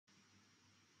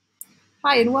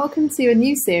Hi, and welcome to a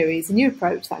new series, a new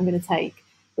approach that I'm going to take,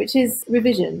 which is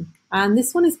revision. And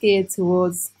this one is geared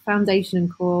towards foundation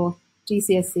and core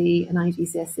GCSE and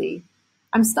IGCSE.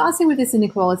 I'm starting with this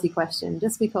inequality question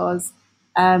just because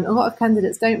a lot of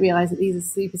candidates don't realise that these are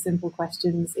super simple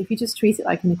questions if you just treat it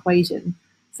like an equation.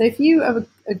 So if you are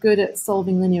good at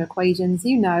solving linear equations,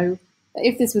 you know that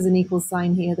if this was an equal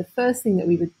sign here, the first thing that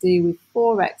we would do with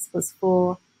 4x plus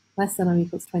 4 less than or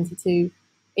equals 22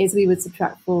 is we would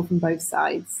subtract 4 from both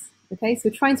sides. Okay, so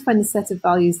we're trying to find the set of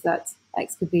values that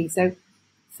x could be. So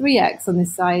 3x on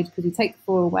this side, because we take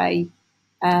 4 away,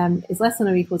 is less than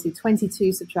or equal to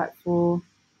 22 subtract 4,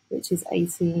 which is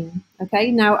 18. Okay,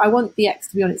 now I want the x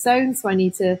to be on its own, so I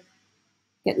need to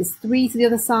get this 3 to the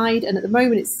other side, and at the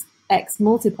moment it's x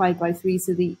multiplied by 3,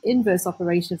 so the inverse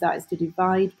operation of that is to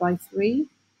divide by 3.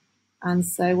 And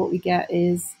so what we get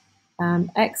is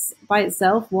x by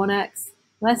itself, 1x,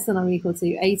 less than or equal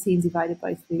to 18 divided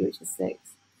by 3, which is 6.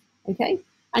 Okay,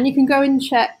 and you can go and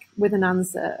check with an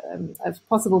answer of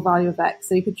possible value of x.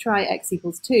 So you could try x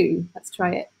equals 2. Let's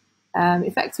try it.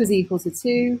 If x was equal to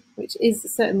 2, which is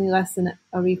certainly less than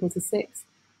or equal to 6,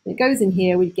 and it goes in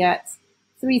here, we get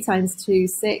 3 times 2,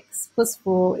 6, plus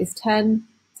 4 is 10.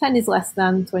 10 is less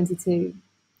than 22.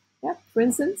 Yeah, for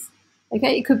instance.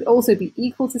 Okay, it could also be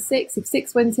equal to 6. If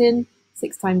 6 went in,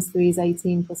 6 times 3 is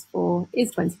 18, plus 4 is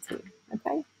 22.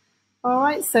 Okay, all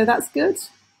right, so that's good.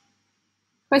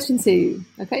 Question 2.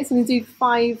 Okay, so I'm going to do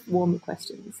 5 warm-up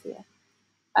questions here.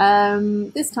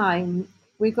 This time,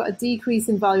 we've got a decrease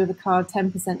in value of the car of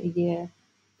 10% a year.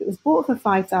 If it was bought for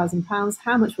 £5,000,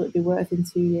 how much will it be worth in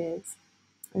 2 years?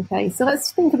 Okay, so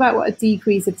let's think about what a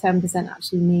decrease of 10%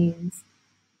 actually means.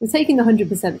 We're taking the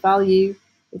 100% value,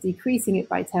 we're decreasing it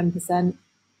by 10%.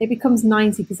 It becomes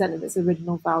 90% of its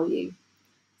original value.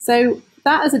 So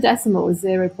that as a decimal is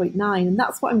 0.9, and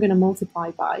that's what I'm going to multiply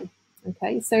by.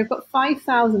 Okay, so I've got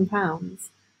 £5,000.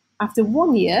 After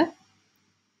 1 year,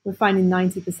 we're finding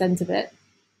 90% of it.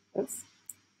 Oops,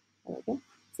 there we go,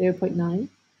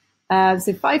 0.9.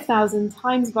 So 5,000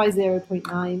 times by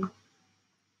 0.9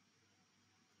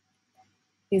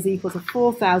 is equal to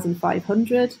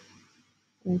 4,500.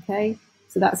 Okay,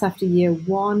 so that's after year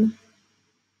 1.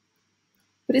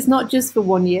 But it's not just for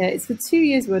 1 year, it's for 2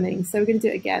 years running. So we're going to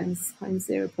do it again, times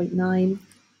 0.9.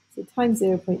 So times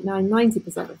 0.9,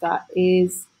 90% of that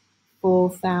is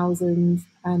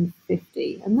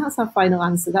 4,050. And that's our final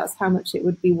answer. That's how much it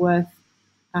would be worth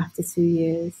after 2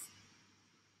 years.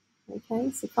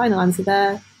 Okay, so final answer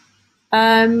there.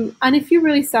 And if you're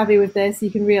really savvy with this,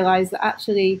 you can realize that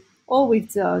actually all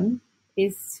we've done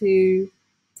is to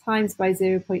times by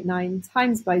 0.9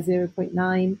 times by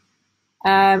 0.9.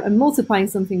 And multiplying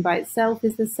something by itself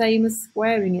is the same as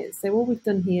squaring it. So all we've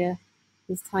done here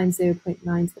is times 0.9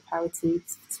 to the power 2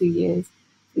 for 2 years.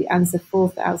 The answer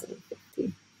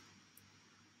 4,050.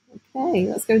 Okay,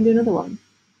 let's go and do another one.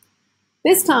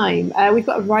 This time we've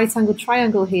got a right angled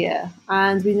triangle here,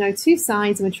 and we know 2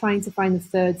 sides and we're trying to find the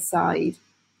third side.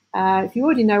 If you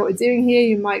already know what we're doing here,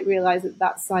 you might realize that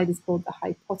that side is called the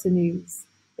hypotenuse.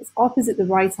 It's opposite the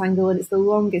right angle and it's the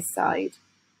longest side.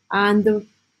 And the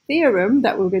theorem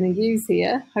that we're going to use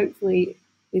here, hopefully,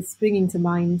 is springing to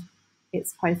mind.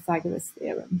 It's Pythagoras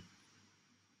Theorem,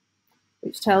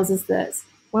 which tells us that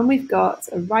when we've got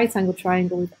a right angled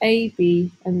triangle with A,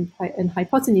 B, and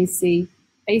hypotenuse C,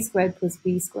 A squared plus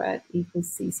B squared equals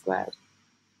C squared.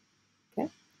 Okay,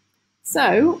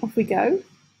 so off we go.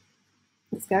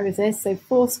 Let's go with this. So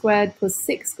 4 squared plus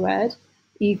 6 squared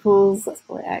equals, let's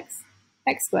call it x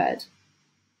squared.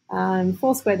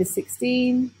 4 squared is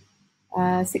 16.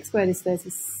 6 squared is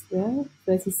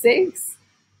 36,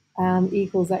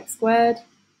 equals x squared.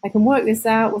 I can work this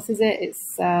out. What is it?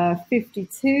 It's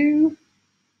 52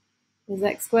 is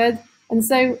x squared. And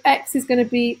so x is going to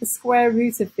be the square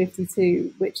root of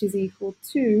 52, which is equal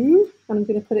to, and I'm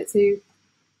going to put it to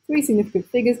 3 significant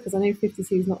figures because I know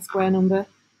 52 is not a square number.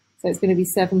 So it's going to be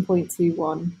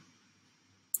 7.21.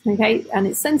 Okay, and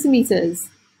it's centimeters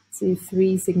to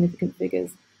 3 significant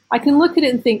figures. I can look at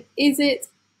it and think, is it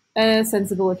a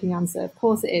sensible looking answer? Of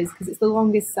course it is, because it's the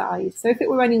longest side. So if it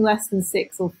were any less than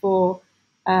 6 or 4,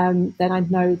 then I'd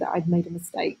know that I'd made a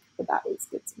mistake, but that looks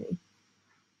good to me.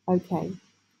 Okay,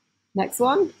 next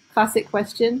one, classic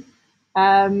question,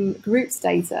 groups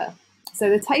data. So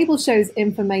the table shows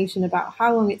information about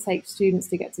how long it takes students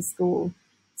to get to school.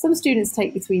 Some students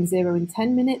take between 0 and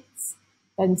 10 minutes,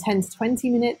 then 10 to 20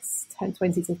 minutes,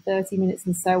 20 to 30 minutes,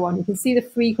 and so on. You can see the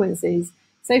frequencies.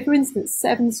 So for instance,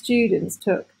 7 students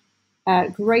took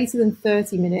greater than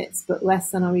 30 minutes, but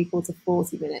less than or equal to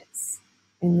 40 minutes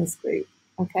in this group.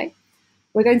 Okay.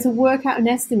 We're going to work out an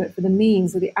estimate for the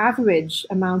means, or the average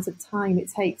amount of time it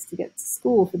takes to get to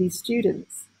school for these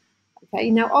students. Okay,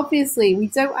 now obviously we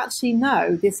don't actually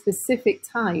know the specific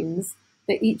times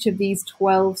that each of these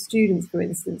 12 students, for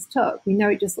instance, took. We know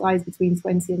it just lies between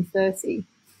 20 and 30.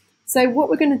 So what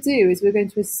we're going to do is we're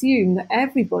going to assume that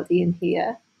everybody in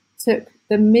here took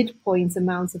the midpoint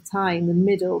amount of time, the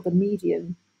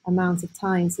median amount of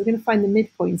time. So we're going to find the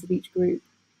midpoint of each group.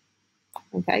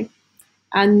 Okay,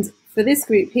 and for this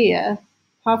group here,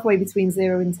 halfway between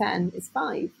 0 and 10 is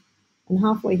 5, and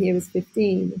halfway here is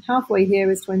 15, and halfway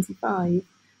here is 25,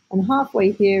 and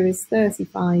halfway here is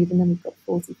 35, and then we've got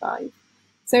 45.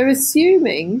 So we're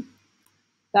assuming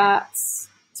that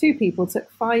 2 people took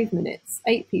 5 minutes,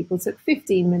 8 people took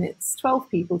 15 minutes, 12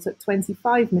 people took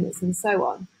 25 minutes, and so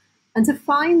on. And to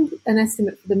find an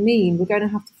estimate for the mean, we're going to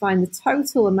have to find the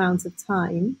total amount of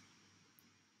time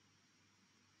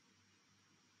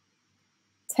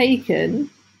taken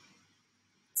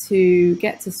to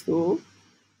get to school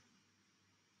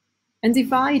and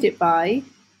divide it by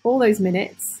all those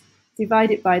minutes,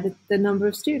 divide it by the number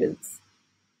of students.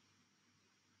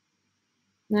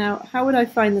 Now, how would I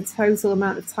find the total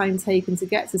amount of time taken to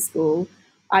get to school?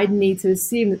 I'd need to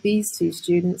assume that these 2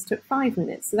 students took 5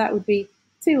 minutes. So that would be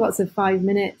 2 lots of 5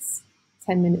 minutes,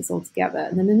 10 minutes altogether.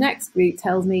 And then the next group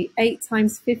tells me 8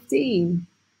 times 15.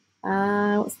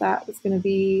 What's that? It's going to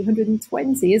be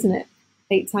 120, isn't it?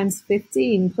 8 times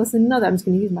 15 plus another, I'm just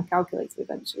going to use my calculator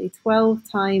eventually, 12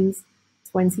 times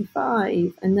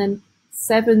 25. And then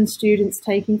 7 students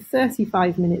taking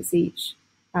 35 minutes each,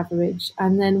 average.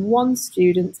 And then 1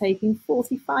 student taking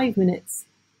 45 minutes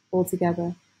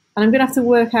altogether. And I'm going to have to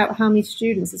work out how many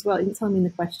students as well. It didn't tell me in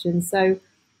the question. So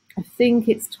I think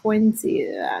it's 20.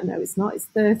 No, it's not. It's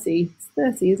 30. It's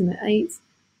 30, isn't it? 8,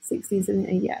 16,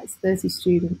 17, yeah, it's 30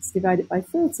 students divided by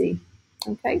 30.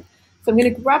 Okay, so I'm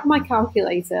going to grab my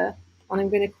calculator and I'm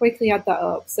going to quickly add that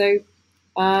up. So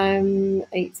 8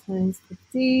 times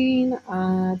 15,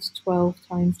 add 12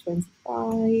 times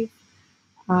 25,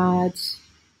 add, let's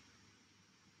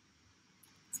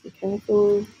be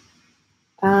careful,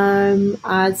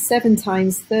 add 7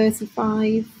 times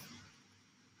 35,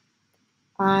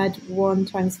 add 1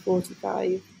 times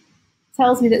 45.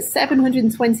 Tells me that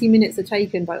 720 minutes are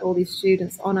taken by all these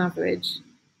students on average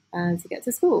to get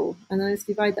to school. And then I just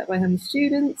divide that by how many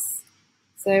students.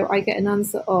 So I get an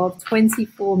answer of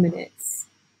 24 minutes.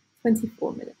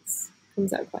 24 minutes.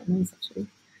 Comes out quite nice, actually.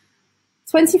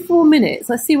 24 minutes,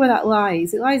 let's see where that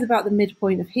lies. It lies about the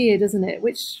midpoint of here, doesn't it?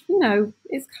 Which, you know,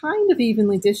 is kind of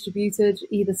evenly distributed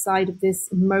either side of this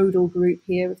modal group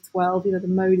here of 12. You know, the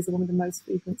mode is the one with the most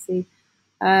frequency.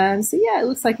 So yeah, it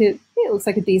looks like a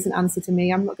decent answer to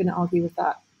me. I'm not going to argue with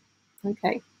that.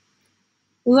 Okay.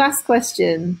 Last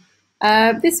question.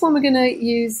 This one we're going to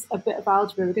use a bit of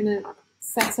algebra. We're going to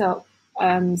set up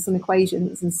some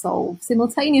equations and solve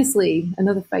simultaneously.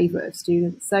 Another favourite of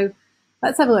students. So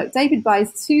let's have a look. David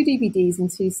buys 2 DVDs and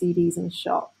 2 CDs in a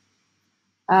shop.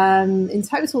 In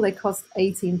total, they cost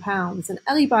 £18. And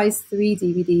Ellie buys 3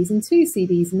 DVDs and 2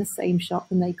 CDs in the same shop,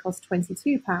 and they cost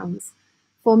 £22.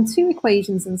 Form 2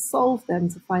 equations and solve them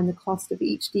to find the cost of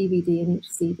each DVD and each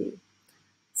CD.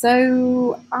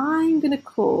 So I'm going to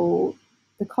call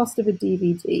the cost of a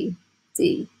DVD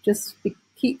D, just to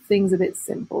keep things a bit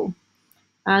simple.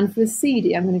 And for a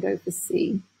CD, I'm going to go for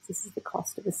C. This is the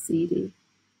cost of a CD.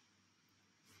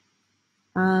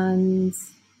 And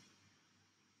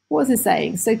what is it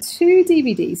saying? So 2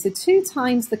 DVDs, so 2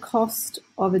 times the cost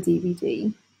of a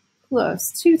DVD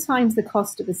plus 2 times the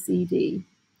cost of a CD.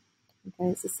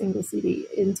 Okay, it's a single CD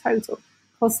in total,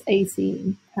 costs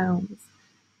 £18.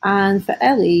 And for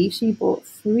Ellie, she bought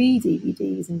 3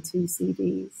 DVDs and 2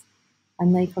 CDs,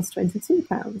 and they cost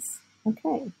 £22.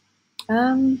 Okay,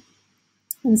 and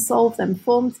solve them.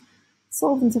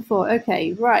 Solve them to 4.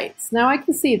 Okay, right. Now I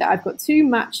can see that I've got 2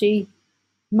 matchy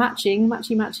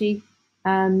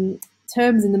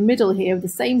terms in the middle here of the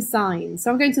same sign.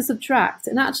 So I'm going to subtract.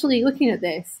 And actually, looking at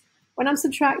this, when I'm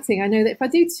subtracting, I know that if I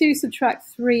do 2 subtract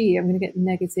 3, I'm going to get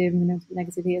negative, I'm going to have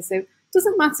negative here. So it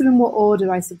doesn't matter in what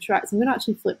order I subtract. I'm going to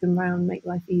actually flip them around, make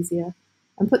life easier,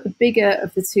 and put the bigger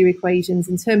of the 2 equations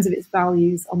in terms of its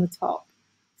values on the top.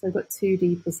 So I've got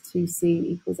 2D plus 2C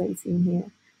equals 18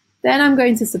 here. Then I'm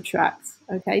going to subtract,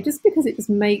 okay, just because it just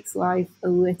makes life a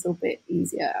little bit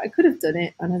easier. I could have done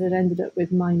it and I'd have ended up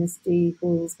with minus D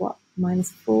equals what,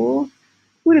 minus 4?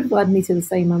 Would have led me to the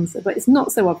same answer, but it's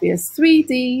not so obvious.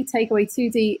 3D, take away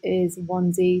 2D is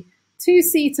 1D.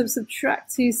 2C to subtract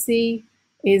 2C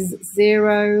is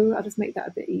 0. I'll just make that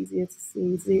a bit easier to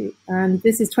see. And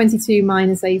this is 22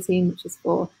 minus 18, which is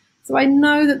 4. So I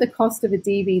know that the cost of a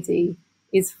DVD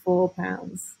is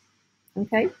 £4.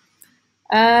 Okay.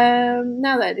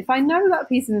 Now then, if I know that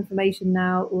piece of information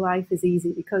now, life is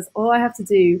easy because all I have to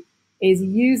do is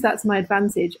use that to my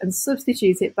advantage and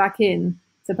substitute it back in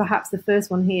to perhaps the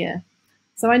first one here.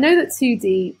 So I know that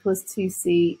 2d plus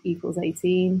 2c equals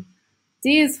 18.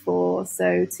 D is 4,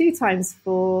 so 2 times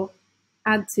 4,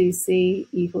 add 2c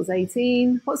equals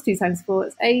 18. What's 2 times 4?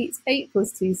 It's 8. 8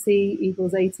 plus 2c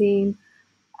equals 18.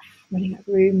 I'm running out of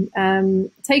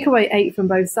room. Take away 8 from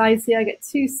both sides here. I get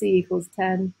 2c equals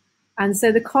 10. And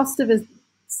so the cost of a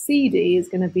CD is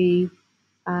going to be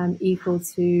equal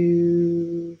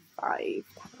to £5.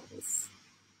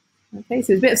 Okay, so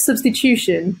there's a bit of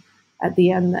substitution at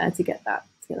the end there to get that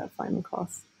final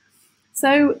cost.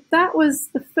 So that was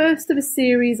the first of a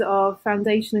series of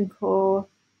foundation and core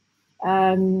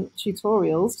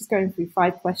tutorials, just going through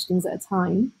 5 questions at a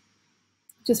time.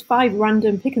 Just 5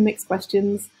 random pick and mix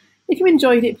questions. If you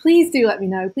enjoyed it, please do let me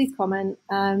know. Please comment,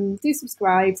 do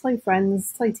subscribe, tell your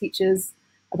friends, tell your teachers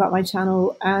about my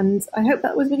channel. And I hope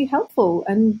that was really helpful.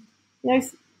 And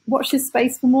watch this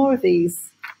space for more of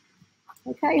these.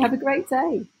 Okay, have a great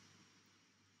day.